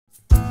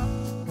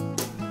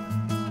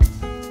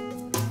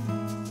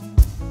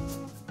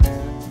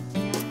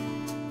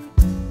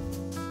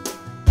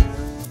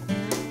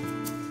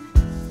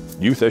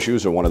Youth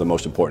issues are one of the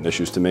most important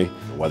issues to me,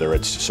 whether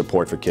it's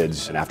support for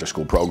kids and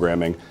after-school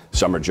programming,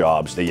 summer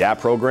jobs. The YAP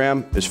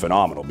program is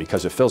phenomenal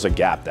because it fills a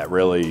gap that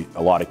really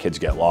a lot of kids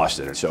get lost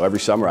in. So every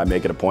summer I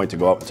make it a point to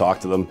go out and talk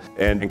to them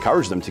and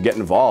encourage them to get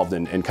involved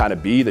and kind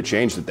of be the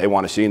change that they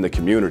want to see in the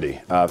community.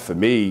 For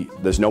me,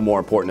 there's no more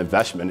important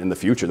investment in the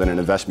future than an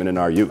investment in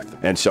our youth.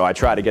 And so I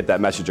try to get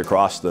that message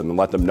across to them and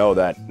let them know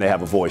that they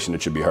have a voice and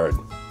it should be heard.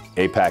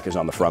 APAC is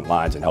on the front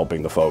lines in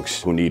helping the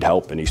folks who need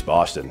help in East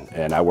Boston,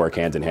 and I work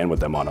hand in hand with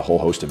them on a whole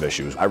host of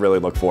issues. I really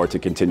look forward to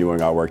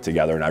continuing our work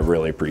together, and I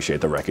really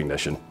appreciate the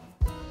recognition.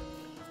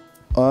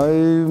 I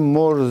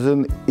more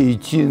than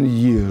 18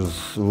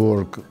 years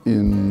work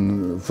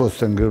in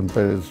foster and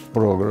grandparents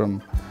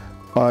program.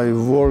 I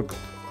worked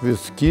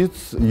with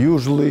kids,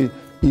 usually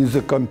in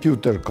the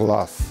computer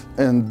class,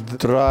 and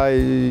try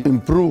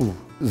improve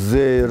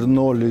their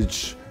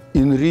knowledge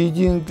in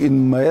reading,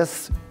 in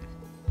math,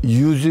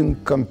 using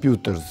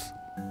computers.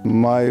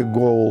 My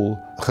goal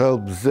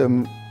helps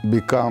them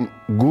become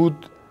good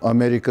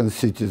American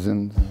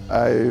citizens.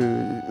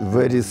 I'm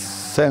very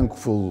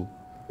thankful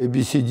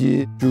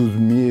ABCD chose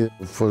me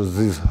for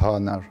this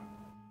honor.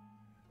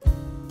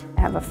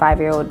 I have a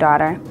 5-year-old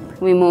daughter.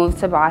 We moved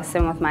to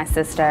Boston with my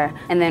sister,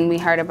 and then we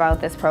heard about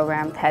this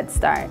program, Head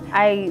Start.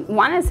 I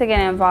wanted to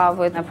get involved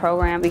with the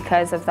program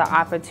because of the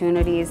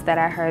opportunities that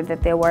I heard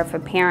that there were for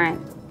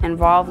parent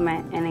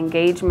involvement and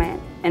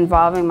engagement.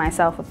 Involving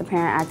myself with the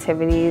parent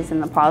activities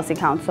and the Policy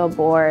Council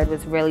board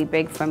was really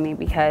big for me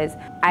because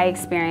I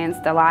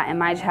experienced a lot in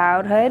my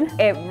childhood.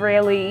 It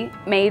really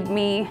made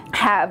me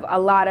have a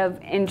lot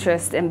of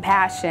interest and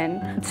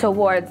passion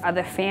towards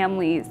other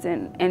families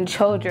and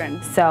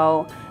children.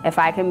 So if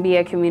I can be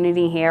a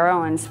community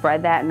hero and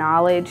spread that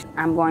knowledge,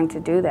 I'm going to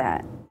do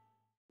that.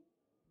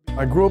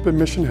 I grew up in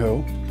Mission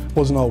Hill. It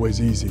wasn't always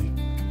easy.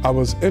 I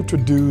was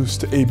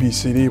introduced to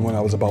ABCD when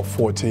I was about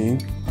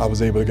 14. I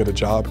was able to get a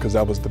job because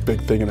that was the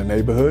big thing in the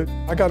neighborhood.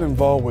 I got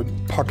involved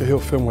with Parker Hill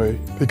Fenway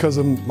because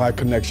of my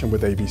connection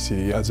with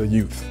ABCD as a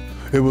youth.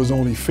 It was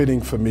only fitting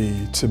for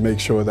me to make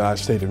sure that I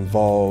stayed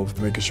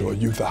involved, making sure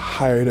youth are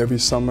hired every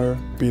summer,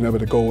 being able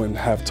to go and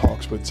have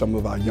talks with some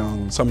of our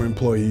young summer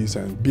employees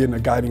and being a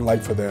guiding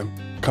light for them.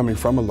 Coming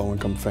from a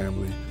low-income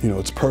family,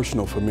 it's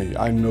personal for me.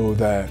 I know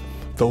that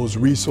those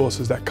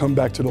resources that come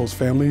back to those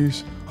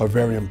families are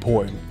very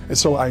important. And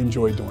so I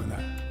enjoy doing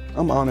that.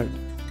 I'm honored.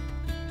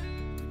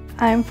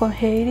 I'm from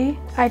Haiti.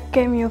 I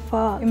came here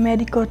for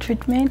medical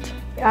treatment.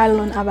 I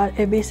learned about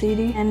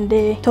ABCD and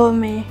they told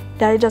me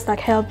that it's just like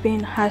helping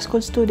high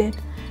school students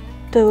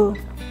to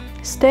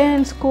stay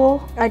in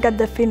school. I got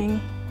the feeling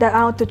that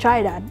I want to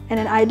try that, and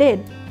then I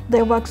did.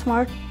 They work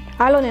smart.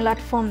 I learned a lot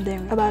from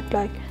them about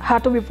like how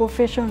to be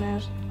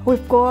professionals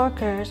with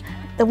coworkers.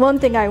 The one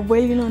thing I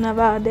really learned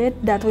about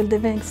it that will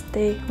definitely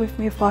stay with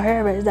me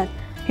forever is that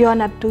you are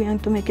not too young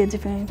to make a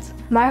difference.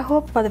 My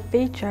hope for the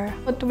future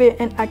is to be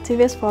an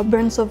activist for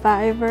burn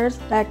survivors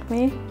like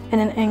me and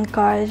then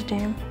encourage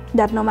them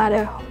that no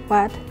matter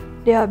what,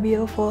 they are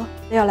beautiful,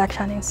 they are like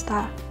shining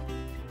stars.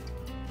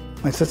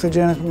 My sister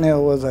Janet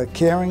McNeil was a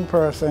caring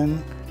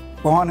person,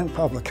 born in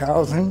public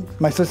housing.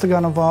 My sister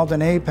got involved in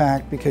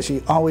APAC because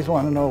she always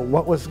wanted to know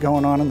what was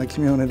going on in the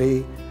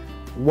community.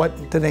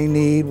 What do they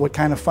need? What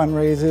kind of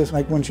fundraisers?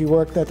 Like when she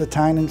worked at the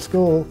Tynan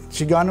School,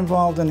 she got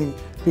involved in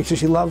because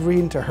she loved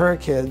reading to her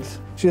kids.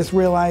 She just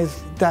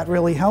realized that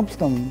really helps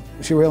them.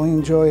 She really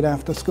enjoyed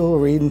after school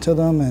reading to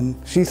them, and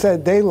she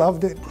said they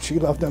loved it, she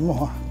loved it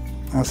more.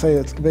 I'll say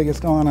it's the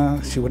biggest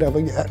honor she would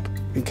ever get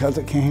because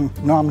it came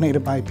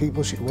nominated by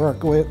people she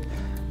worked with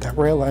that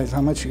realized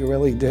how much she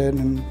really did,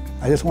 and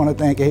I just want to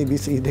thank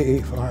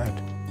ABCD for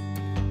it.